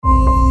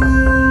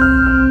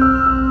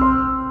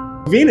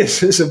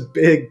Venus is a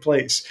big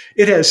place.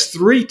 It has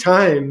 3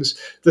 times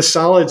the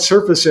solid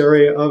surface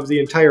area of the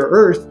entire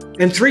Earth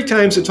and 3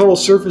 times the total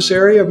surface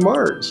area of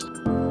Mars.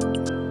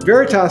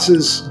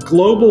 VERITAS's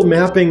global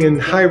mapping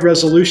and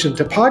high-resolution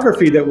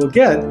topography that we'll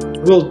get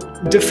will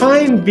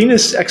define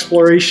Venus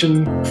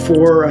exploration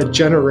for a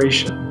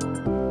generation.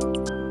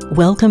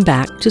 Welcome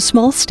back to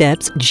Small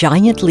Steps,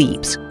 Giant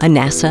Leaps, a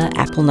NASA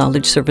Apple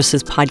Knowledge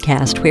Services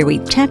podcast where we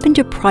tap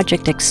into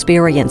project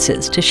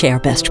experiences to share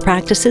best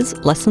practices,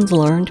 lessons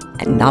learned,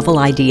 and novel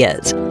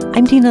ideas.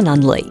 I'm Dina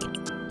Nunley.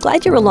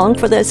 Glad you're along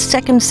for the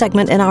second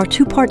segment in our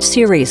 2-part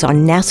series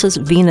on NASA's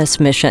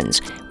Venus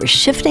missions. We're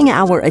shifting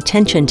our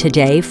attention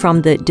today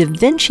from the Da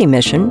Vinci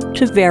mission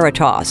to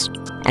VERITAS.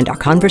 And our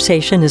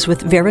conversation is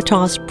with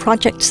VERITAS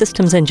Project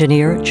Systems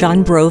Engineer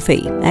John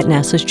Brophy at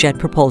NASA's Jet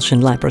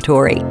Propulsion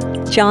Laboratory.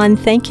 John,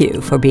 thank you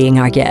for being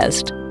our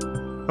guest.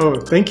 Oh,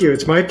 thank you.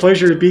 It's my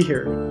pleasure to be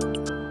here.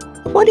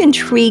 What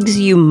intrigues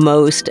you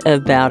most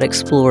about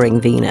exploring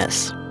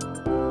Venus?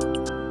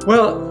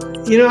 Well,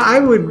 I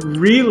would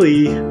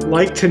really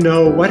like to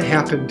know what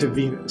happened to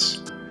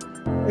Venus.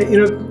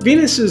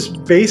 Venus is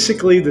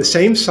basically the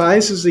same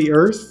size as the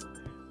Earth.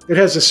 It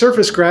has a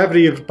surface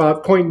gravity of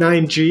about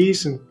 0.9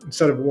 Gs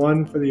instead of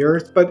 1 for the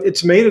Earth, but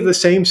it's made of the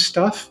same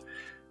stuff.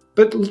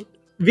 But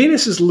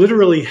Venus is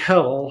literally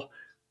hell,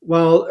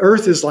 while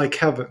Earth is like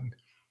heaven.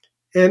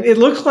 And it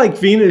looks like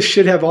Venus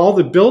should have all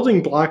the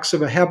building blocks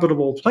of a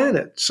habitable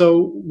planet.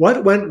 So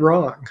what went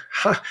wrong?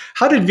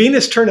 How did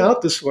Venus turn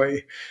out this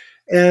way?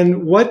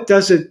 And what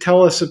does it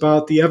tell us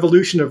about the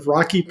evolution of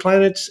rocky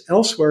planets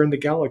elsewhere in the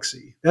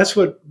galaxy? That's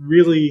what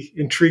really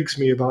intrigues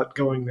me about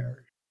going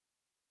there.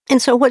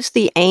 And so what's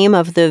the aim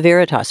of the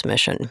VERITAS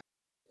mission?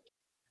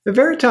 The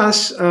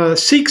VERITAS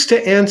seeks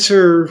to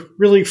answer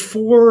really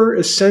 4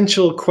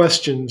 essential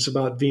questions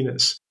about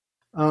Venus.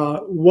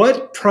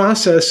 What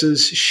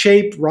processes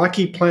shape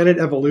rocky planet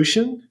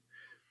evolution?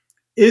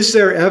 Is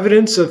there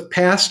evidence of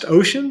past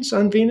oceans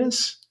on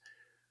Venus?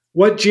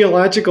 What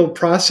geological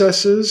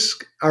processes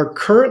are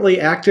currently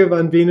active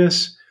on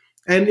Venus?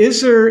 And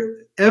is there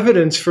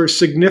evidence for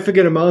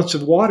significant amounts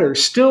of water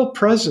still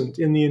present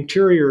in the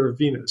interior of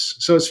Venus?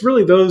 So it's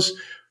really those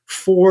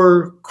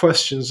 4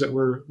 questions that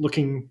we're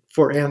looking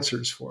for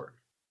answers for.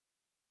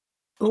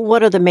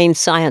 What are the main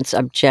science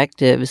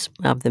objectives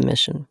of the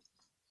mission?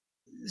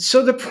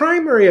 So the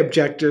primary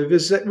objective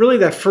is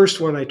that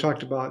first one I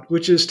talked about,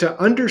 which is to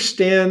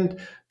understand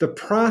the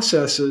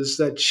processes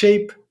that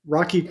shape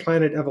rocky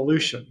planet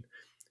evolution.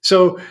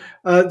 So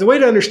the way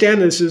to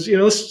understand this is,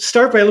 let's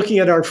start by looking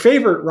at our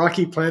favorite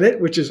rocky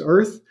planet, which is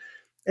Earth,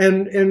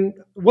 and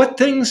what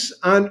things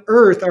on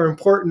Earth are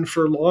important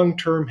for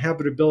long-term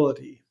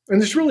habitability.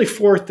 And there's really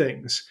 4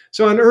 things.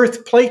 So on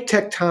Earth, plate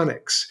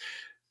tectonics,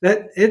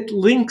 that it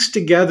links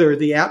together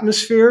the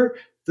atmosphere,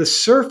 the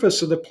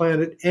surface of the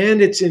planet,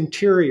 and its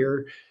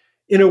interior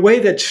in a way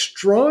that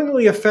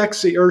strongly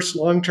affects the Earth's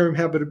long-term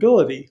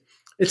habitability.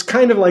 It's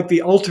kind of like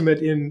the ultimate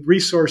in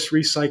resource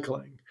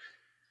recycling.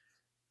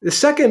 The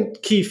second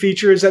key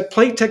feature is that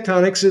plate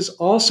tectonics is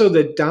also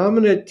the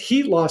dominant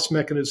heat loss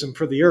mechanism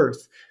for the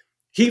Earth.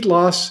 Heat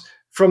loss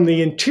from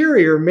the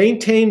interior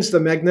maintains the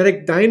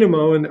magnetic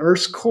dynamo in the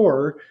Earth's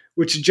core,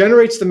 which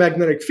generates the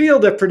magnetic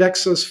field that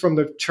protects us from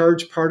the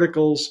charged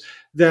particles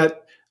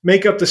that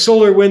make up the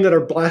solar wind that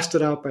are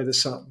blasted out by the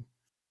sun.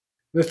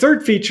 The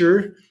third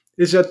feature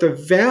is that the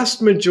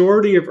vast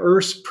majority of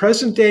Earth's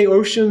present-day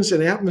oceans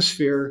and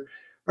atmosphere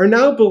are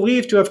now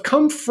believed to have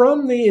come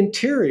from the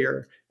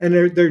interior, and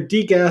they're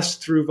degassed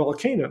through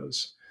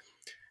volcanoes.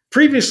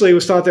 Previously, it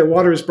was thought that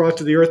water is brought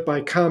to the Earth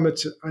by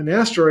comets and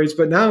asteroids,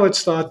 but now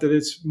it's thought that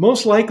it's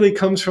most likely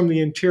comes from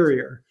the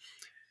interior.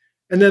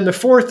 And then the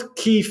fourth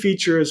key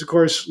feature is, of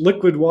course,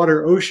 liquid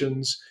water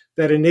oceans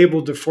that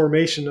enabled the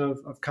formation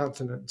of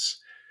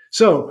continents.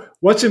 So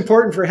what's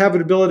important for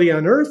habitability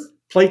on Earth?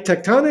 Plate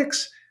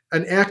tectonics,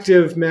 an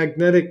active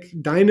magnetic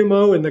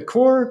dynamo in the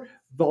core,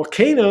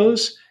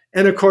 volcanoes,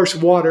 and of course,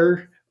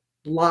 water,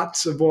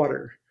 lots of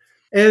water.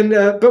 And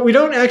but we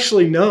don't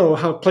actually know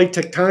how plate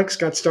tectonics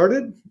got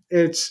started.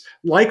 It's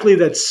likely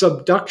that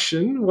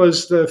subduction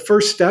was the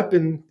first step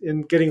in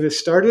getting this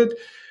started.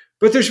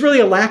 But there's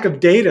really a lack of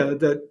data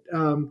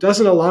that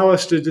doesn't allow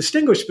us to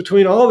distinguish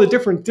between all the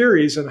different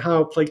theories on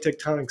how plate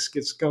tectonics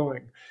gets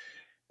going.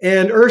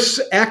 And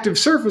Earth's active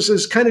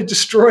surfaces kind of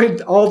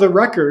destroyed all the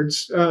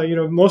records.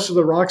 Most of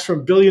the rocks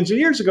from billions of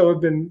years ago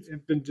have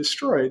been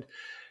destroyed.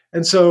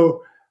 And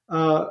so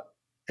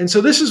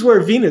this is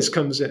where Venus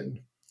comes in.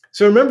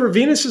 So remember,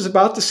 Venus is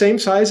about the same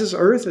size as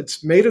Earth.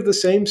 It's made of the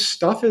same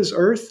stuff as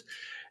Earth.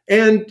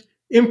 And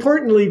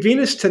importantly,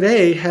 Venus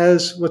today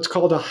has what's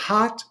called a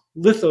hot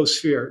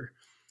lithosphere.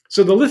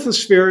 So the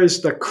lithosphere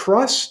is the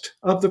crust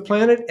of the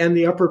planet and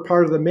the upper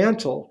part of the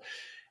mantle.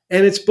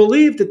 And it's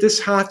believed that this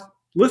hot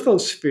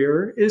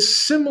lithosphere is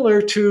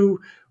similar to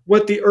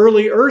what the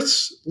early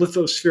Earth's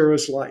lithosphere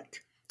was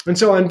like. And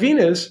so on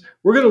Venus,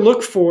 we're going to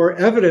look for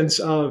evidence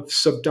of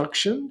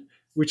subduction,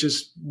 which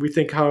is, we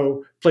think,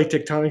 how plate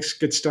tectonics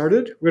gets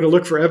started. We're going to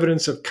look for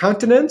evidence of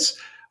continents,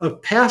 of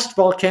past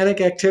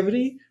volcanic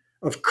activity,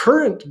 of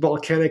current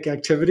volcanic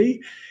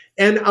activity,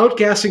 and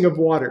outgassing of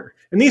water.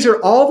 And these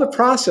are all the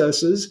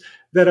processes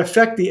that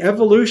affect the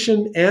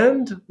evolution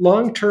and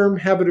long-term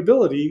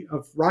habitability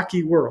of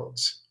rocky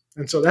worlds.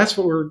 And so that's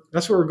what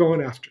we're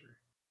going after.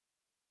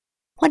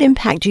 What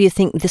impact do you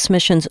think this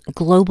mission's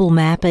global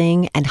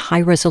mapping and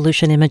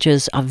high-resolution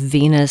images of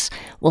Venus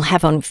will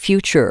have on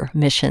future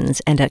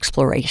missions and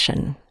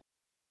exploration?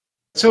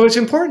 So it's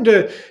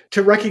important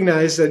to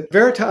recognize that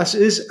VERITAS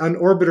is an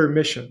orbiter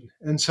mission.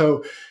 And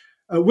so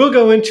we'll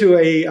go into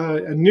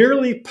a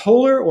nearly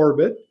polar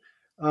orbit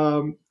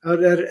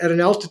at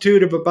an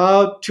altitude of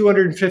about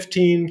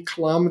 215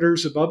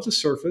 kilometers above the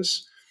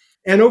surface.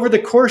 And over the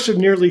course of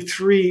nearly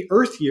 3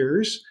 Earth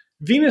years,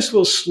 Venus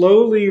will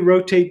slowly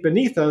rotate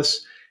beneath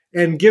us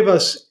and give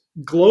us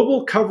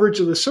global coverage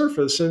of the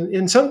surface, and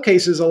in some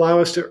cases allow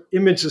us to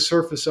image the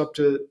surface up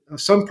to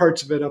some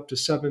parts of it up to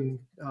 7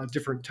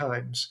 different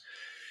times.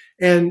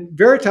 And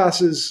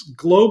VERITAS's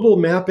global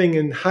mapping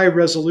and high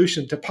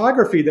resolution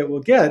topography that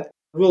we'll get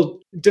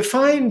will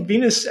define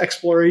Venus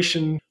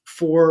exploration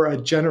for a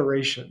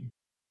generation.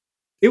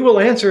 It will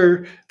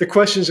answer the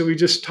questions that we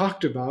just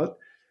talked about,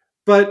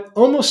 but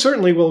almost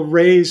certainly will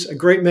raise a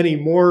great many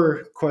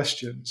more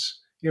questions.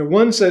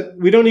 Ones that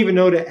we don't even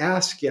know to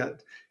ask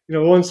yet.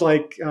 Ones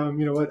like,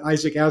 what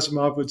Isaac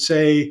Asimov would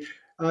say,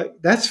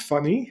 that's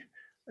funny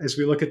as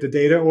we look at the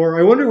data, or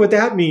I wonder what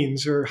that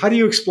means, or how do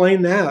you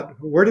explain that?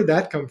 Where did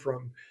that come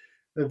from?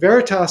 The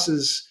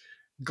VERITAS's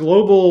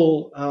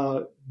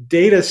global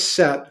data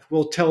set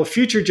will tell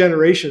future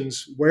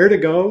generations where to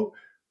go,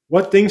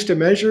 what things to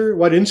measure,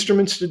 what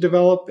instruments to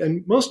develop,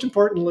 and most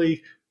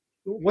importantly,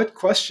 what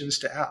questions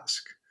to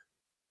ask.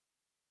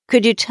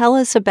 Could you tell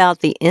us about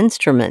the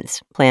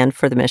instruments planned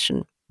for the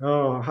mission?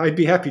 Oh, I'd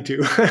be happy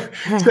to.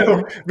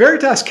 So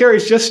VERITAS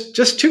carries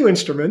just 2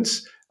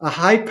 instruments, a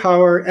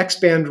high-power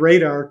X-band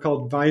radar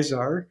called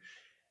VISAR.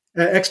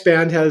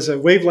 X-band has a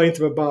wavelength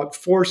of about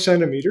 4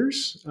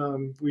 centimeters.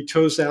 We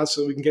chose that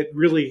so we can get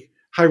really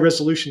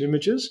high-resolution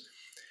images.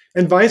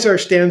 And VISAR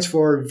stands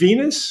for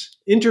Venus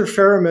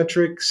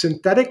Interferometric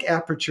Synthetic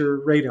Aperture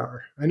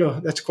Radar. I know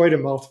that's quite a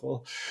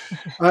mouthful.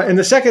 And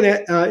the second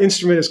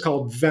instrument is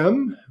called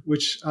VEM,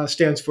 which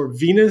stands for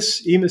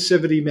Venus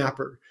Emissivity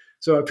Mapper.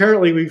 So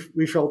apparently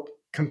we felt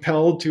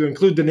compelled to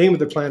include the name of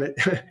the planet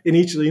in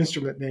each of the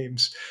instrument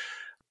names.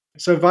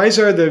 So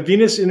VISAR, the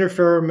Venus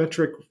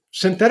Interferometric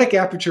Synthetic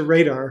Aperture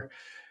Radar,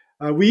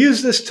 we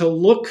use this to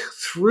look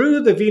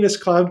through the Venus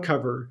cloud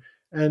cover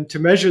and to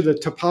measure the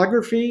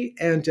topography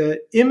and to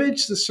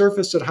image the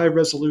surface at high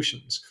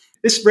resolutions.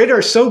 This radar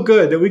is so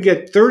good that we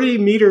get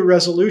 30-meter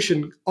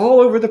resolution all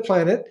over the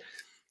planet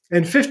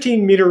and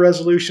 15-meter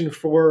resolution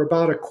for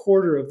about a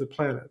quarter of the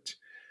planet.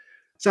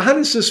 So how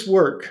does this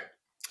work?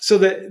 So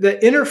the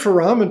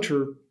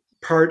interferometer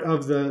part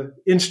of the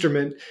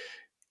instrument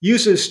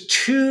uses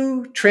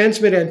 2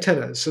 transmit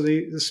antennas. So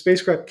the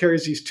spacecraft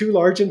carries these 2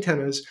 large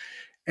antennas,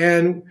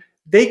 and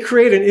they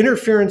create an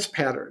interference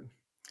pattern.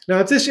 Now,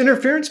 if this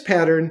interference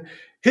pattern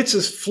hits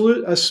a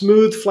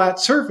smooth, flat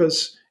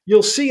surface,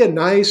 you'll see a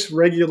nice,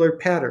 regular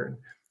pattern.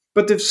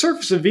 But the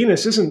surface of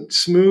Venus isn't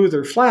smooth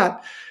or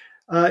flat.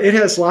 It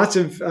has lots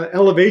of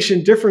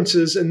elevation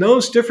differences, and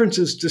those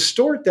differences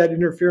distort that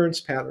interference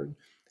pattern.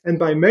 And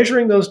by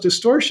measuring those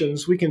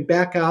distortions, we can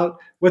back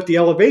out what the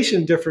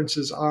elevation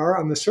differences are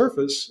on the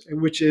surface,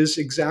 which is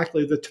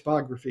exactly the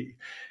topography.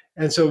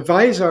 And so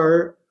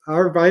our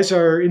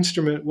VISAR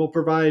instrument will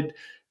provide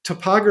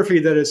topography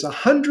that is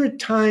 100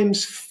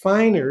 times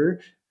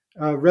finer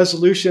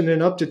resolution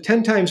and up to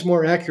 10 times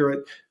more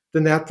accurate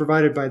than that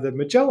provided by the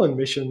Magellan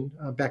mission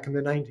back in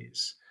the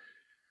 90s.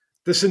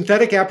 The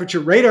synthetic aperture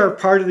radar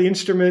part of the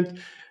instrument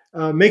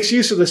makes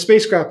use of the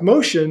spacecraft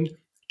motion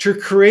to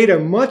create a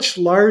much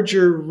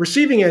larger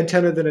receiving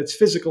antenna than its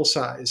physical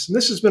size. And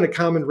this has been a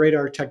common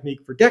radar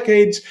technique for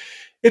decades.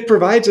 It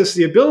provides us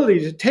the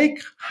ability to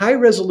take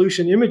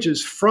high-resolution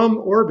images from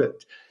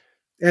orbit.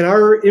 And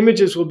our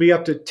images will be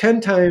up to 10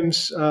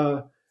 times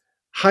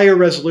higher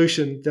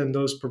resolution than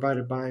those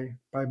provided by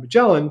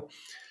Magellan.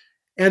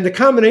 And the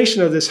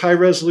combination of this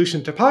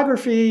high-resolution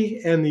topography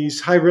and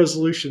these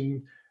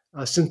high-resolution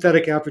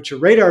synthetic aperture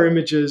radar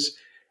images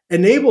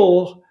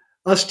enable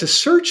us to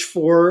search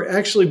for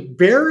actually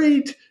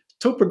buried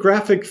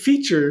topographic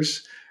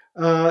features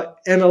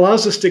and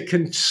allows us to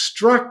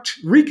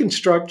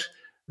reconstruct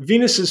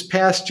Venus's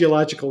past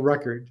geological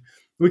record.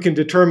 We can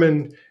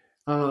determine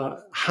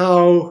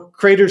how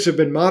craters have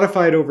been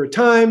modified over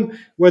time,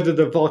 whether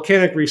the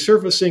volcanic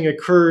resurfacing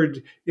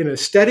occurred in a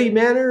steady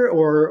manner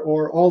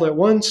or all at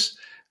once.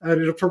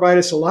 And it'll provide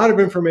us a lot of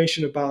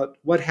information about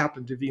what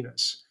happened to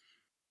Venus.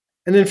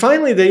 And then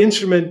finally, the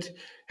instrument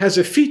has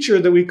a feature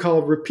that we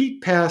call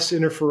repeat pass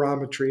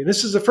interferometry. And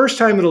this is the first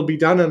time it'll be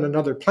done on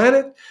another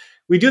planet.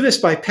 We do this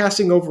by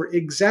passing over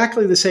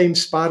exactly the same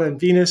spot on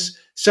Venus,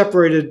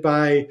 separated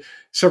by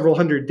several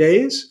hundred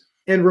days.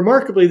 And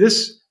remarkably,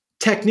 this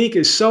technique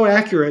is so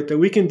accurate that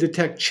we can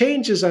detect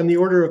changes on the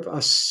order of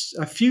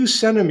a few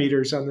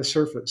centimeters on the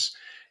surface.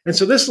 And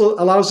so this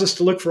allows us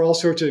to look for all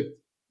sorts of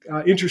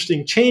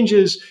interesting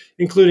changes,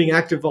 including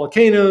active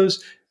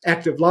volcanoes,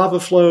 active lava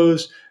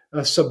flows,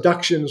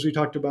 subduction, as we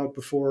talked about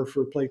before,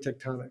 for plate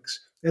tectonics.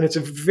 And it's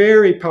a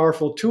very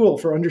powerful tool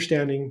for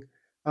understanding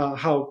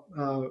how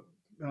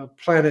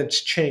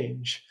planets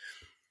change.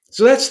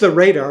 So that's the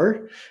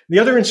radar. The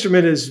other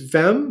instrument is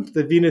VEM,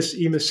 the Venus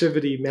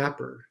Emissivity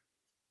Mapper.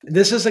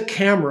 This is a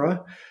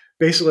camera,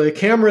 basically a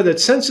camera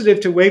that's sensitive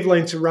to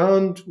wavelengths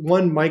around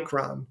 1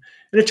 micron.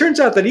 And it turns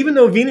out that even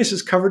though Venus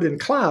is covered in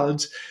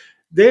clouds,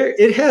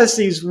 it has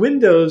these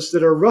windows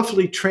that are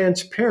roughly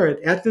transparent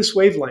at this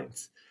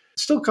wavelength. It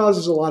still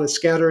causes a lot of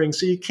scattering,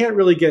 so you can't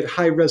really get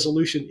high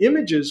resolution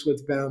images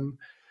with VEM.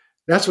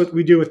 That's what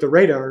we do with the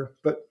radar.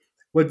 But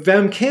what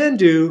VEM can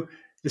do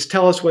is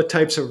tell us what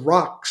types of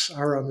rocks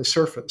are on the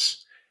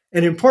surface.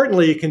 And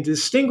importantly, it can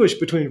distinguish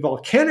between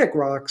volcanic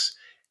rocks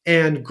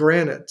and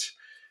granite.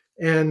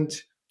 And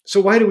so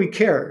why do we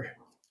care?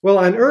 Well,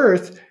 on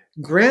Earth,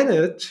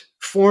 granite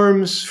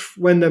forms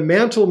when the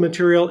mantle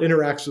material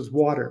interacts with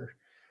water.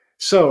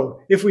 So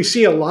if we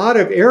see a lot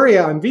of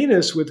area on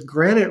Venus with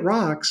granite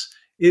rocks,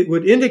 it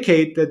would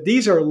indicate that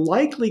these are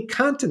likely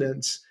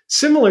continents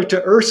similar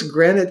to Earth's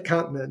granite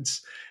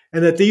continents,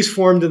 and that these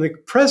formed in the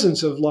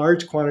presence of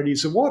large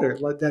quantities of water,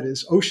 that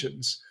is,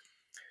 oceans.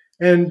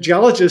 And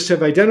geologists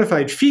have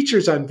identified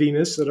features on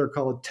Venus that are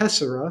called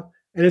tessera,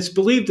 and it's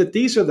believed that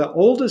these are the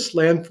oldest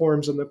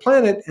landforms on the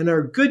planet and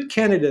are good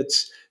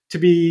candidates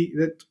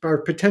that are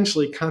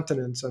potentially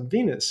continents on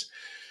Venus.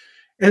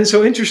 And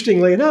so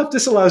interestingly enough,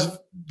 this allows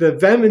the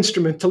VEM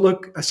instrument to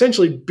look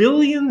essentially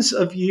billions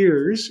of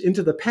years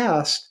into the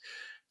past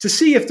to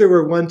see if there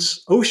were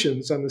once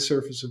oceans on the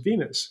surface of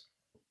Venus.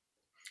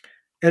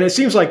 And it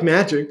seems like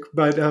magic,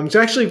 but it's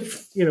actually,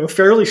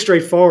 fairly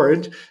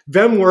straightforward.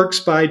 VEM works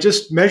by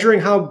just measuring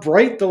how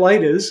bright the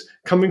light is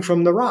coming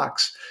from the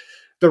rocks.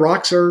 The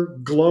rocks are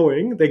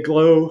glowing. They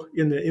glow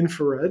in the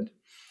infrared.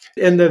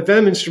 And the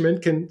VEM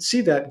instrument can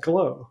see that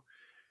glow.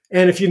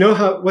 And if you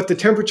know what the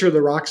temperature of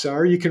the rocks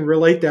are, you can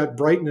relate that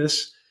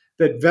brightness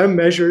that VEM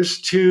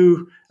measures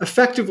to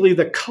effectively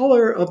the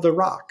color of the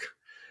rock.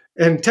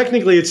 And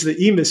technically, it's the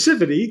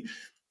emissivity,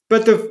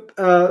 but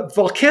the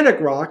volcanic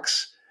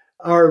rocks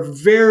are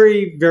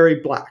very, very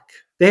black.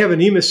 They have an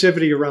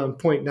emissivity around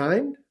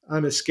 0.9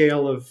 on a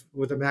scale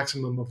with a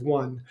maximum of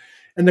 1.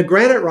 And the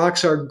granite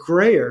rocks are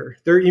grayer.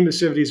 Their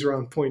emissivity is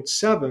around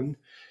 0.7.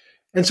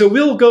 And so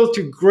we'll go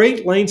to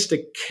great lengths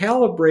to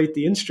calibrate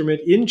the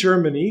instrument in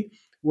Germany,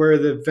 where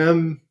the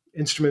VEM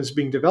instrument is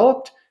being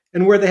developed,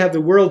 and where they have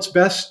the world's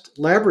best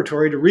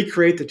laboratory to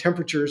recreate the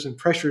temperatures and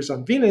pressures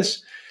on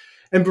Venus.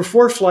 And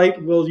before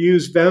flight, we'll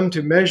use VEM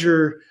to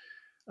measure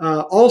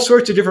all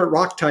sorts of different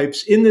rock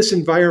types in this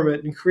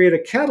environment and create a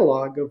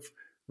catalog of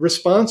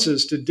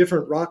responses to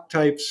different rock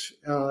types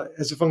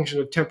as a function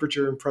of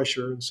temperature and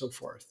pressure and so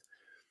forth.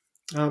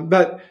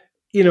 But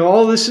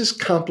all this is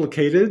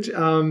complicated.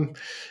 On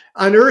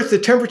Earth, the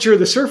temperature of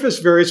the surface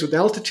varies with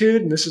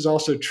altitude, and this is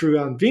also true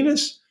on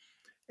Venus.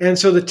 And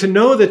so to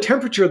know the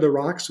temperature of the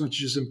rocks,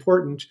 which is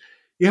important,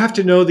 you have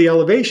to know the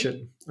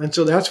elevation. And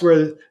so that's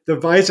where the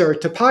VISAR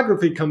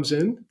topography comes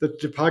in. The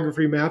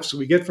topography maps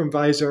we get from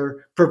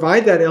VISAR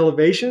provide that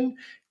elevation,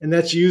 and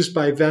that's used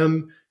by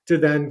VEM to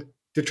then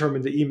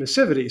determine the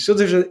emissivity. So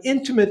there's an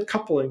intimate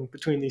coupling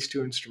between these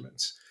two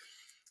instruments.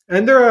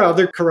 And there are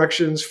other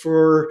corrections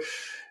for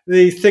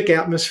the thick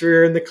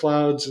atmosphere and the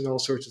clouds and all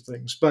sorts of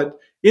things. But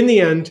in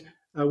the end,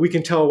 we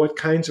can tell what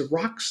kinds of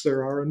rocks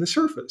there are on the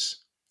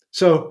surface.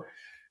 So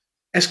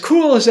as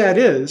cool as that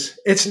is,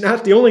 it's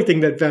not the only thing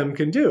that VEM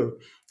can do.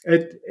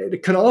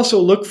 It can also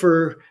look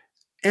for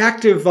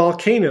active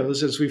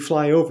volcanoes as we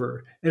fly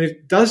over. And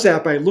it does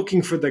that by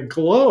looking for the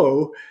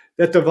glow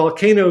that the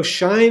volcano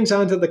shines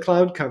onto the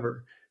cloud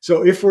cover.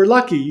 So if we're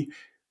lucky,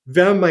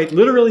 VEM might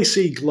literally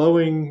see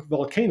glowing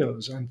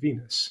volcanoes on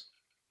Venus.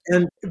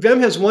 And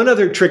VEM has one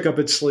other trick up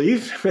its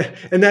sleeve,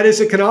 and that is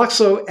it can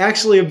also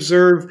actually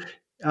observe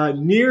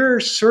near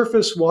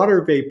surface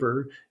water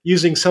vapor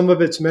using some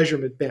of its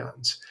measurement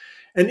bands.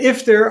 And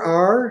if there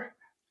are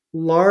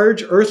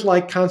large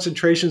Earth-like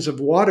concentrations of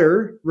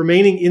water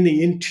remaining in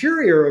the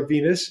interior of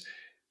Venus,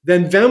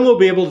 then VEM will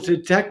be able to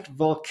detect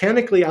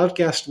volcanically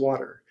outgassed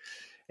water.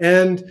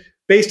 And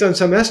based on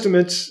some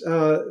estimates,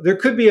 there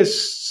could be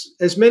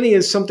as many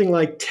as something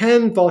like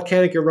 10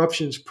 volcanic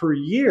eruptions per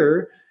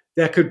year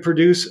that could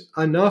produce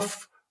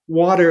enough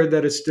water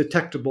that is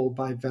detectable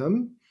by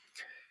VEM.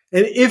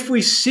 And if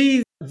we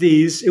see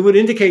these, it would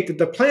indicate that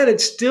the planet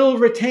still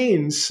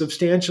retains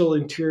substantial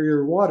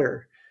interior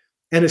water.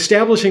 And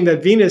establishing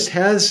that Venus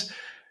has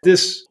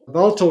this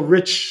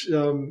volatile-rich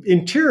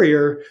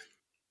interior,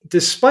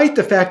 despite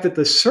the fact that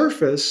the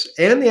surface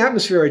and the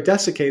atmosphere are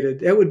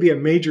desiccated, that would be a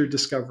major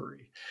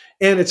discovery.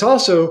 And it's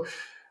also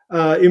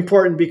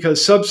important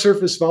because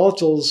subsurface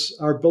volatiles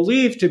are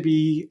believed to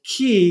be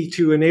key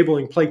to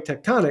enabling plate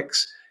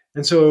tectonics.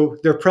 And so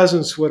their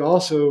presence would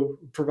also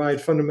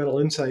provide fundamental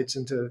insights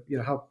into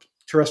how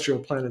terrestrial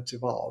planets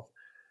evolve.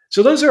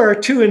 So those are our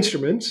two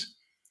instruments.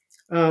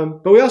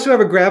 But we also have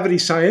a gravity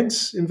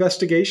science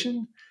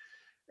investigation.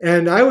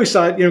 And I always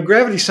thought,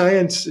 gravity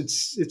science,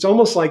 it's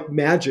almost like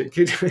magic.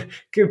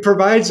 It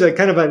provides a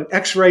kind of an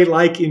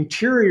X-ray-like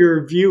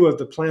interior view of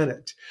the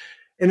planet.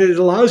 And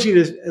it'll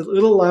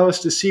allow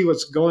us to see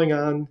what's going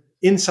on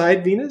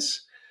inside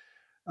Venus.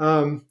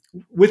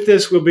 With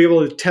this, we'll be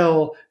able to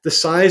tell the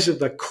size of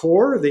the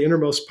core, the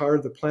innermost part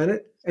of the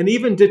planet, and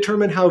even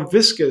determine how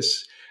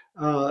viscous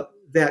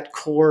that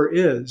core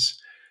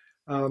is.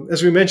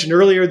 As we mentioned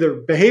earlier,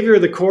 the behavior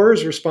of the core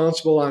is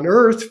responsible on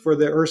Earth for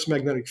the Earth's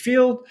magnetic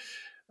field,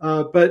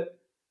 but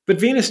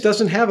Venus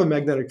doesn't have a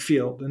magnetic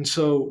field, and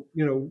so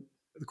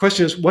the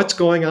question is, what's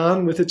going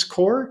on with its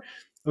core?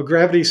 Well,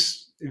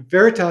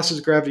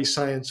 Veritas's gravity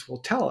science will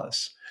tell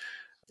us.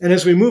 And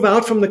as we move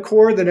out from the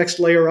core, the next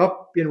layer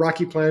up in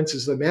rocky planets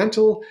is the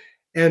mantle.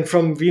 And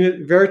from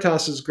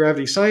Veritas's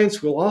gravity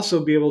science, we'll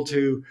also be able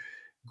to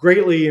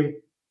greatly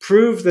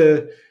improve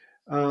the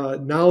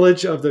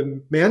knowledge of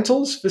the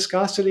mantle's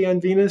viscosity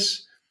on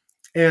Venus.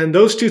 And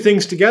those two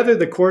things together,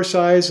 the core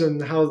size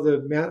and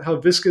how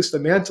viscous the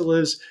mantle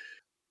is,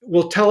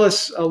 will tell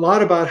us a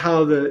lot about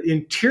how the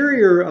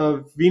interior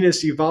of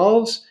Venus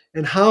evolves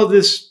and how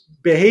this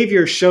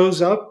behavior shows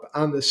up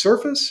on the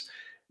surface,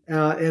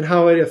 and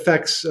how it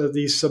affects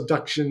these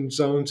subduction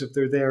zones if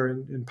they're there,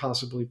 and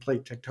possibly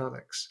plate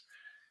tectonics.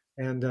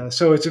 And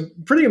so it's a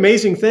pretty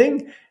amazing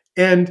thing.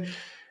 And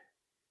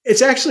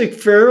it's actually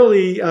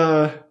fairly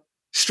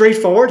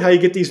straightforward how you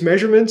get these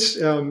measurements.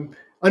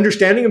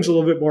 Understanding them is a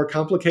little bit more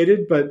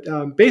complicated, but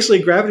basically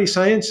gravity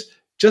science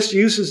just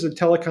uses the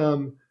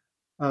telecom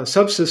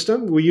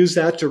subsystem. We use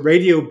that to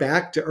radio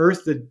back to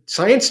Earth the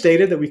science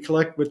data that we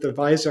collect with the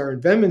VISAR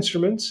and VEM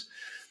instruments.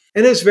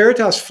 And as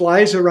Veritas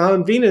flies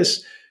around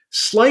Venus,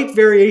 slight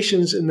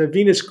variations in the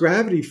Venus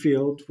gravity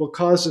field will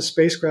cause the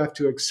spacecraft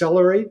to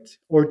accelerate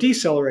or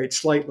decelerate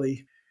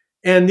slightly.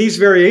 And these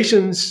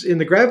variations in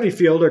the gravity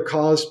field are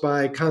caused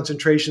by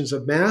concentrations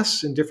of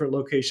mass in different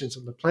locations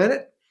of the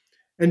planet.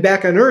 And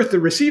back on Earth, the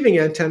receiving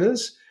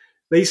antennas,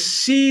 they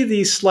see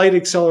these slight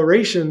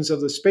accelerations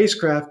of the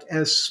spacecraft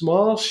as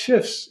small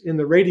shifts in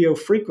the radio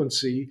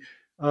frequency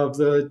of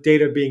the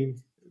data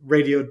being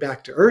radioed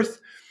back to Earth.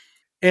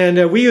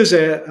 And we use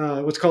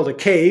what's called a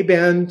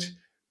K-band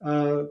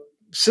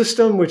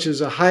system, which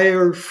is a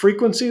higher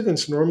frequency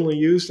than's normally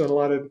used on a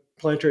lot of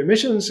planetary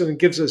missions, and it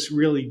gives us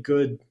really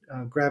good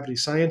gravity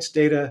science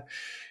data.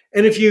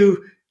 And if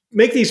you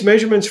make these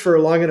measurements for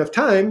a long enough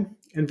time,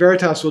 and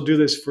Veritas will do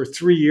this for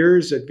 3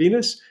 years at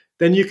Venus,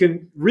 then you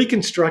can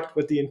reconstruct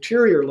what the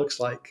interior looks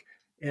like.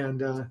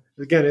 And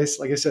again, it's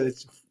like I said,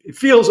 it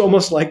feels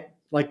almost like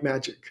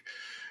magic.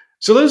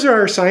 So those are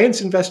our science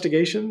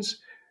investigations.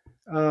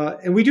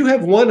 And we do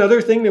have one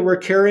other thing that we're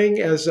carrying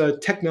as a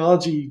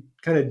technology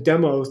kind of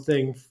demo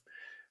thing.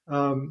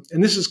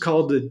 And this is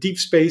called the Deep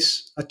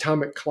Space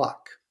Atomic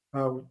Clock,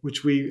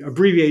 which we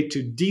abbreviate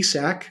to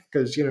DSAC,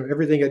 because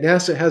everything at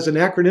NASA has an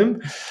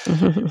acronym.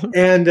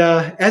 And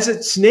as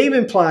its name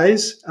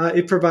implies,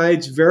 it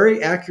provides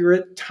very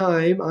accurate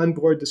time on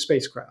board the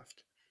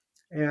spacecraft.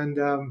 And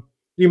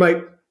you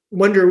might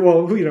wonder,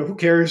 well, who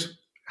cares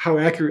how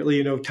accurately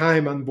you know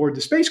time on board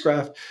the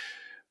spacecraft?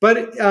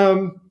 But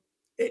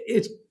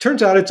it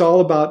turns out it's all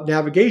about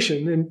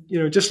navigation.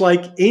 And just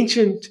like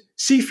ancient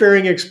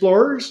seafaring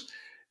explorers,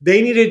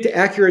 they needed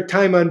accurate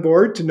time on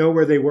board to know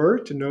where they were,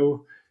 to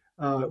know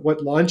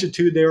what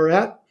longitude they were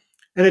at.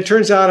 And it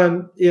turns out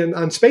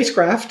on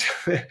spacecraft,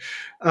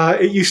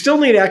 you still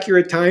need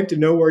accurate time to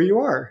know where you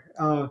are.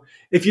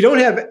 If you don't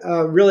have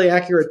really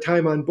accurate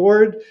time on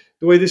board,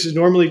 the way this is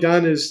normally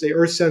done is the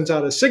Earth sends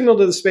out a signal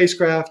to the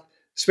spacecraft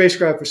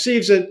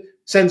receives it,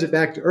 sends it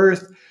back to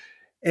Earth.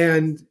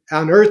 And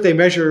on Earth, they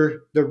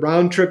measure the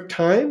round trip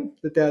time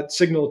that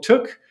signal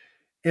took.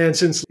 And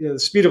since the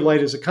speed of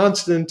light is a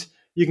constant,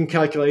 you can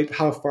calculate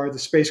how far the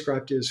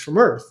spacecraft is from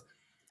Earth.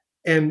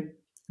 And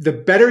the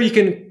better you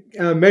can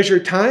measure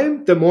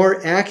time, the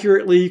more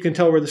accurately you can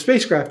tell where the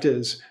spacecraft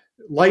is.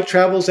 Light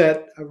travels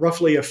at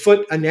roughly a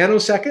foot a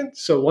nanosecond,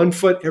 so 1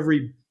 foot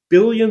every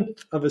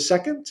billionth of a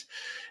second.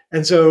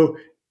 And so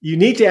you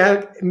need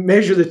to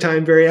measure the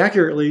time very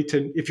accurately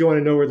if you want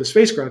to know where the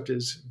spacecraft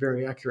is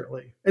very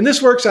accurately. And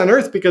this works on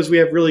Earth because we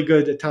have really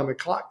good atomic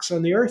clocks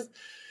on the Earth.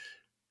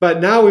 But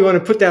now we want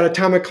to put that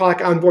atomic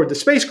clock on board the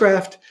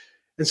spacecraft.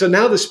 And so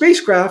now the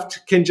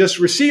spacecraft can just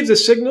receive the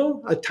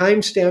signal, a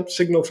time-stamped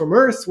signal from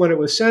Earth when it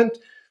was sent.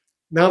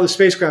 Now the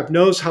spacecraft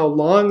knows how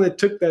long it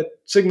took that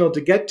signal to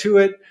get to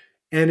it,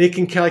 and it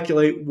can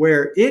calculate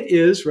where it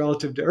is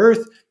relative to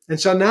Earth. And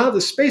so now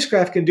the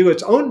spacecraft can do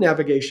its own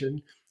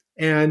navigation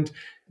and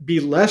be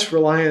less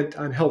reliant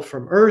on help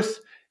from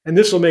Earth. And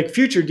this will make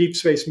future deep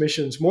space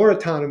missions more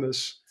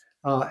autonomous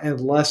and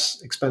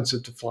less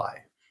expensive to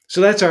fly. So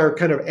that's our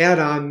kind of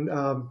add-on.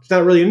 It's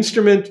not really an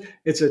instrument.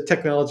 It's a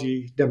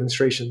technology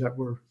demonstration that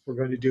we're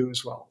going to do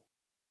as well.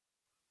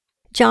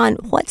 John,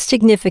 what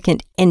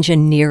significant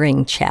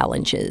engineering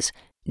challenges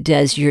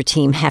does your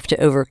team have to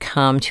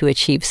overcome to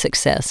achieve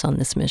success on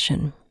this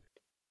mission?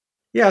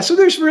 Yeah, so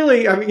there's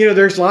really,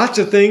 there's lots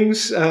of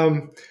things,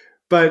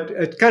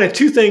 but kind of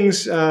two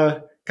things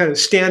kind of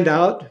stand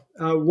out.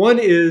 One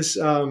is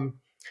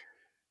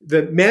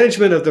the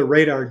management of the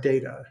radar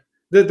data.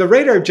 The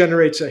radar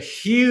generates a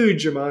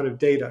huge amount of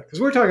data because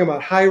we're talking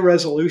about high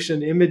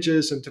resolution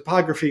images and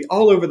topography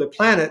all over the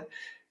planet.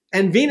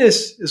 And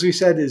Venus, as we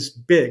said, is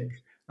big.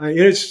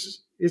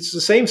 It's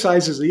the same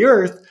size as the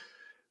Earth,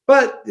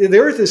 but the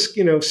Earth is,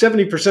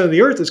 70% of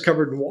the Earth is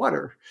covered in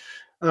water.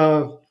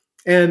 Uh,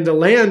 and the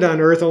land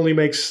on Earth only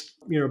makes,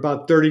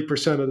 about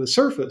 30% of the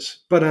surface.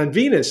 But on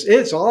Venus,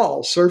 it's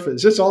all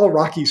surface. It's all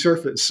rocky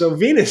surface. So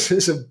Venus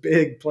is a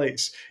big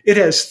place. It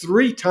has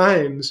 3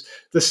 times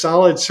the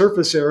solid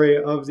surface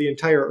area of the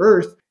entire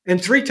Earth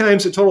and 3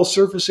 times the total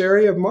surface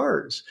area of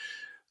Mars.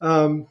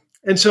 And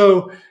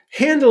so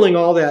handling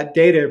all that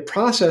data,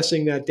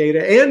 processing that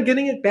data, and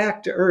getting it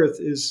back to Earth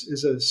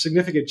is a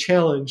significant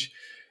challenge.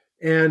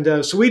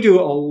 And so we do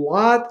a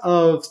lot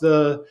of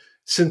the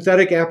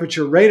synthetic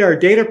aperture radar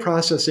data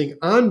processing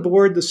on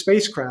board the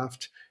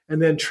spacecraft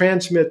and then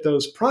transmit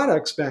those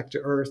products back to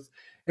Earth.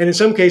 And in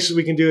some cases,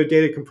 we can do a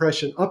data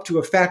compression up to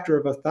a factor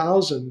of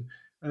 1,000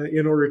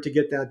 in order to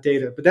get that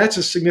data. But that's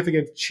a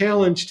significant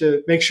challenge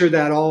to make sure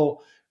that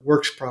all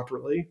works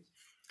properly.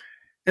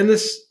 And the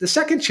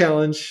second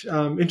challenge,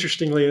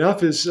 interestingly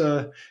enough, is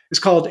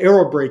called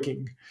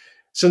aerobraking.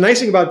 So the nice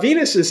thing about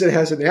Venus is it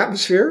has an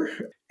atmosphere.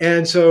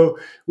 And so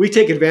we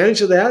take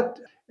advantage of that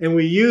and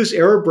we use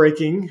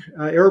aerobraking.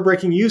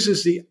 Aerobraking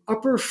uses the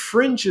upper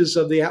fringes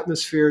of the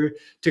atmosphere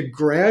to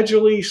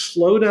gradually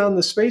slow down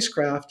the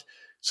spacecraft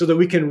so that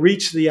we can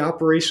reach the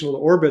operational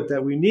orbit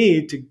that we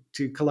need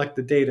to collect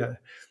the data.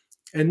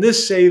 And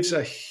this saves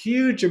a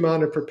huge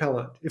amount of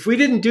propellant. If we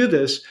didn't do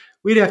this,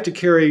 we'd have to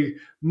carry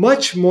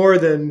much more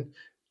than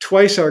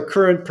twice our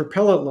current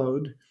propellant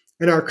load.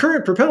 And our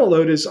current propellant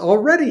load is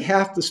already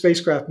half the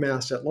spacecraft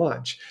mass at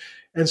launch.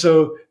 And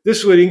so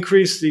this would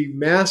increase the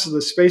mass of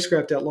the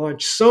spacecraft at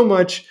launch so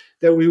much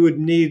that we would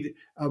need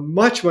a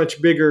much,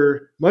 much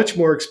bigger, much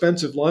more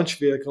expensive launch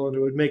vehicle, and it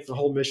would make the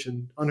whole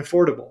mission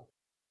unaffordable.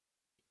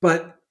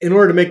 But in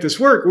order to make this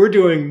work, we're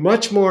doing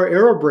much more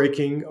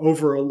aerobraking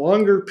over a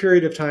longer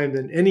period of time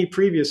than any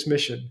previous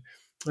mission.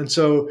 And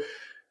so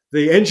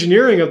the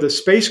engineering of the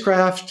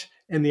spacecraft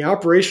and the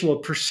operational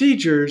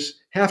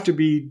procedures have to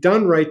be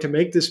done right to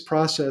make this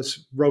process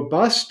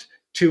robust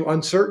to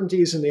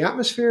uncertainties in the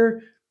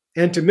atmosphere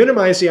and to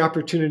minimize the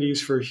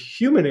opportunities for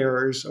human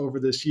errors over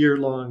this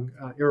year-long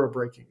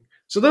aerobraking.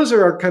 So those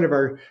are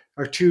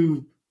our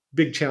 2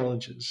 big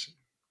challenges.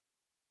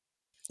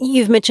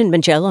 You've mentioned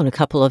Magellan a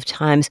couple of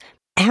times.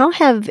 How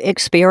have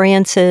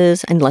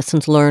experiences and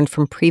lessons learned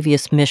from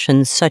previous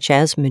missions, such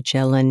as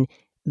Magellan,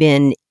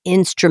 been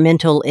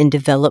instrumental in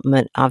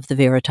development of the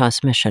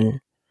VERITAS mission?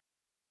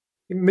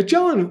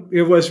 Magellan,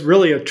 it was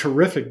really a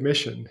terrific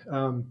mission.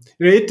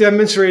 It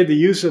demonstrated the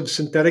use of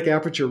synthetic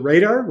aperture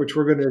radar, which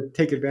we're going to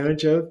take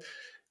advantage of.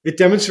 It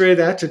demonstrated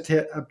that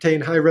to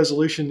obtain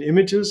high-resolution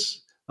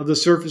images of the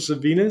surface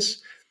of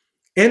Venus.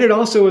 And it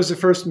also was the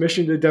first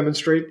mission to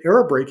demonstrate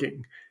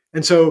aerobraking.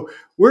 And so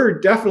we're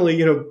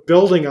definitely,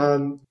 building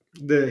on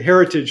the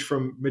heritage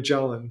from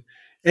Magellan.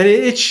 And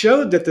it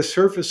showed that the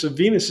surface of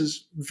Venus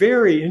is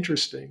very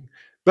interesting,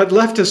 but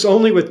left us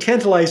only with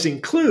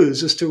tantalizing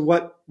clues as to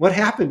what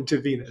happened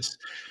to Venus.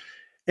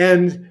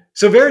 And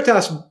so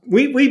VERITAS,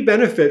 we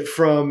benefit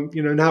from,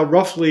 now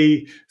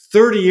roughly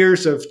 30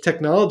 years of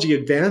technology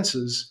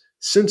advances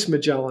since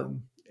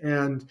Magellan.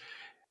 And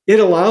it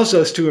allows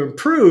us to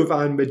improve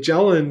on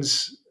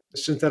Magellan's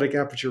synthetic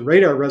aperture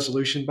radar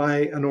resolution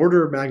by an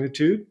order of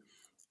magnitude.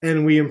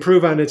 And we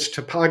improve on its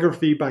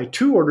topography by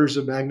 2 orders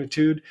of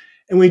magnitude.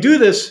 And we do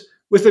this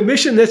with a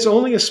mission that's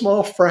only a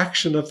small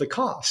fraction of the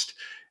cost.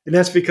 And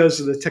that's because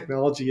of the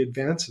technology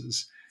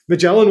advances.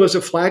 Magellan was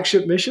a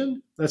flagship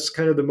mission. That's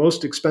kind of the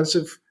most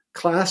expensive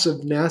class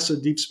of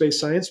NASA deep space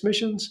science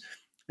missions.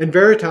 And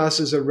VERITAS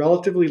is a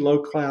relatively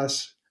a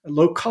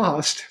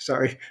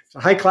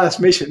high-class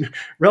mission,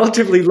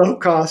 relatively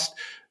low-cost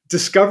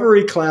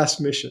discovery class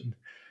mission.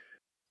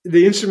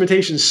 The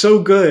instrumentation is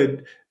so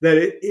good that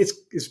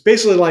it's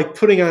basically like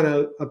putting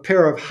on a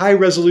pair of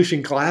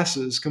high-resolution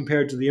glasses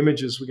compared to the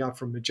images we got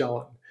from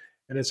Magellan.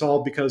 And it's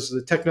all because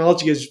the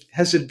technology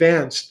has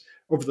advanced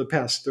over the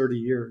past 30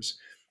 years.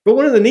 But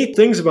one of the neat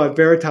things about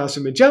VERITAS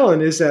and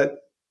Magellan is that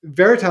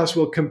VERITAS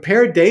will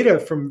compare data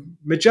from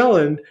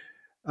Magellan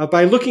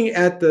by looking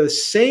at the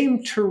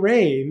same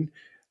terrain,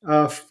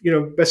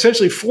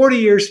 essentially 40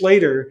 years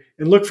later,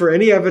 and look for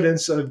any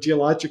evidence of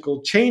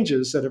geological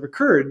changes that have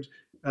occurred,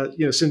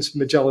 since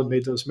Magellan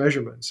made those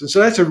measurements. And so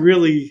that's a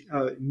really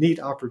neat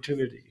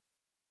opportunity.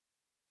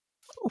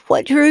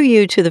 What drew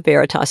you to the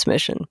VERITAS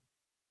mission?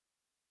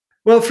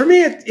 Well, for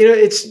me,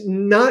 it's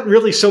not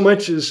really so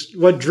much as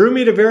what drew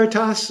me to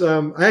VERITAS.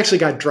 I actually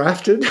got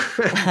drafted to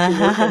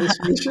work on this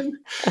mission.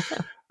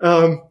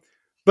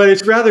 But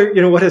it's rather,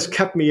 what has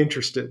kept me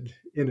interested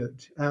in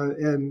it.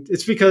 And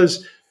it's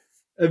because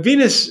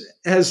Venus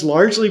has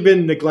largely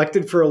been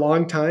neglected for a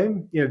long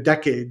time,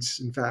 decades,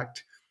 in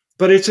fact.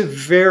 But it's a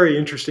very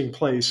interesting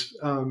place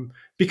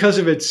because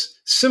of its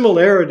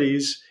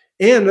similarities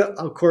and,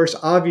 of course,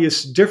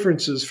 obvious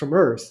differences from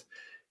Earth.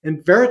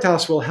 And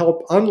VERITAS will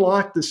help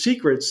unlock the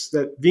secrets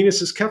that Venus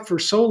has kept for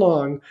so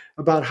long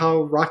about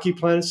how rocky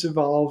planets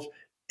evolve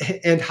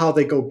and how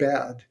they go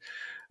bad.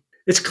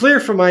 It's clear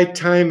from my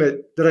time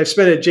that I've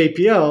spent at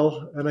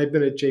JPL, and I've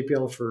been at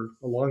JPL for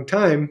a long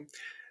time,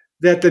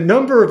 that the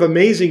number of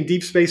amazing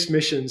deep space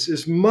missions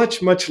is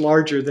much, much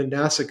larger than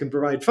NASA can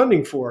provide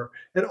funding for.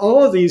 And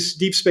all of these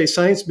deep space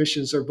science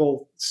missions are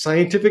both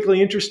scientifically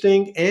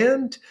interesting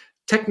and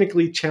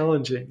technically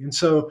challenging. And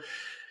so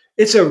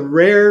it's a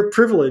rare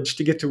privilege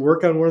to get to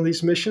work on one of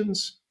these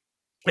missions.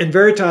 And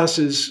VERITAS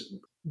is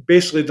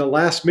basically the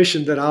last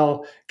mission that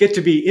I'll get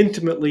to be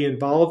intimately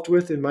involved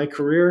with in my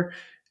career.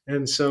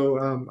 And so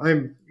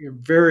I'm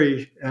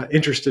very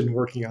interested in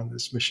working on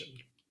this mission.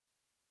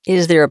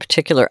 Is there a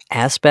particular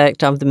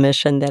aspect of the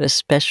mission that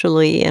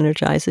especially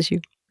energizes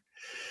you?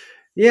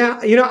 Yeah,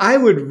 I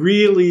would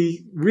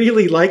really,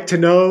 really like to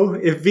know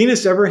if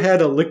Venus ever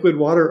had a liquid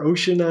water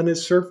ocean on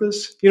its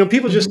surface.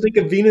 People just think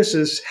of Venus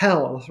as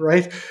hell,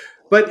 right?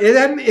 But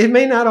it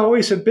may not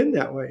always have been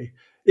that way.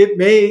 It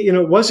may,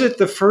 was it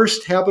the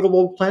first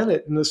habitable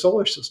planet in the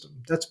solar system?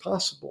 That's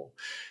possible.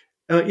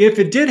 If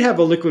it did have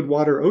a liquid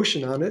water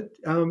ocean on it,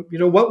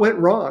 what went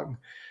wrong?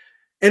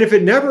 And if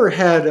it never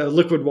had a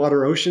liquid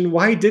water ocean,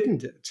 why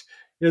didn't it?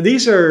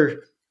 These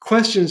are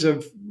questions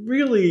of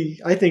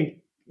really, I think,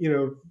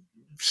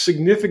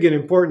 significant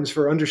importance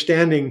for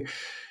understanding,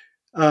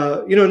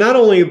 not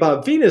only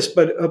about Venus,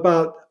 but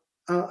about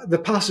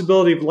the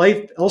possibility of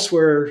life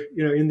elsewhere,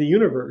 in the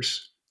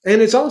universe. And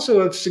it's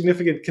also of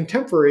significant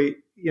contemporary,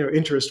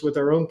 interest with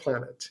our own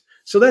planet.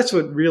 So that's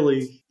what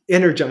really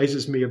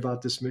energizes me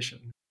about this mission.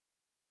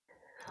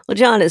 Well,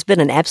 John, it's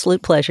been an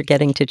absolute pleasure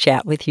getting to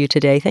chat with you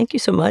today. Thank you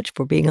so much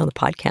for being on the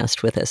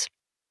podcast with us.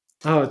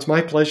 Oh, it's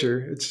my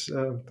pleasure.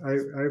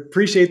 I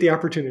appreciate the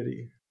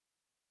opportunity.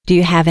 Do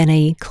you have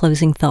any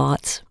closing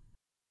thoughts?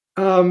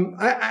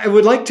 I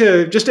would like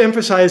to just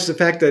emphasize the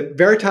fact that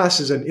VERITAS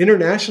is an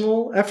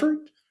international effort.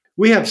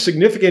 We have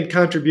significant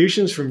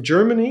contributions from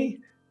Germany,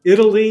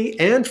 Italy,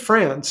 and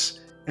France,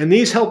 and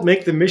these help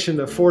make the mission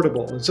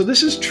affordable. And so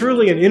this is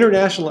truly an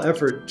international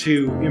effort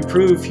to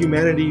improve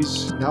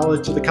humanity's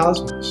knowledge of the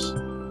cosmos.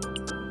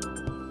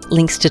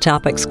 Links to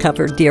topics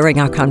covered during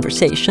our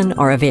conversation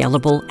are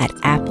available at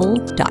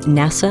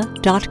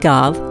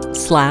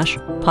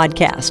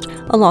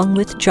apple.nasa.gov/podcast, along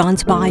with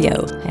John's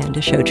bio and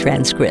a show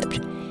transcript.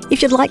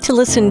 If you'd like to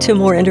listen to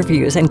more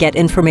interviews and get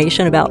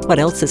information about what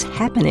else is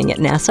happening at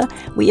NASA,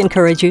 we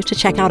encourage you to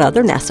check out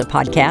other NASA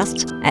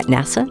podcasts at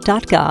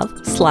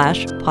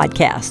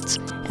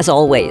nasa.gov/podcasts. As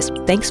always,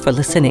 thanks for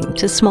listening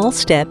to Small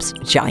Steps,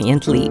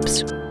 Giant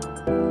Leaps.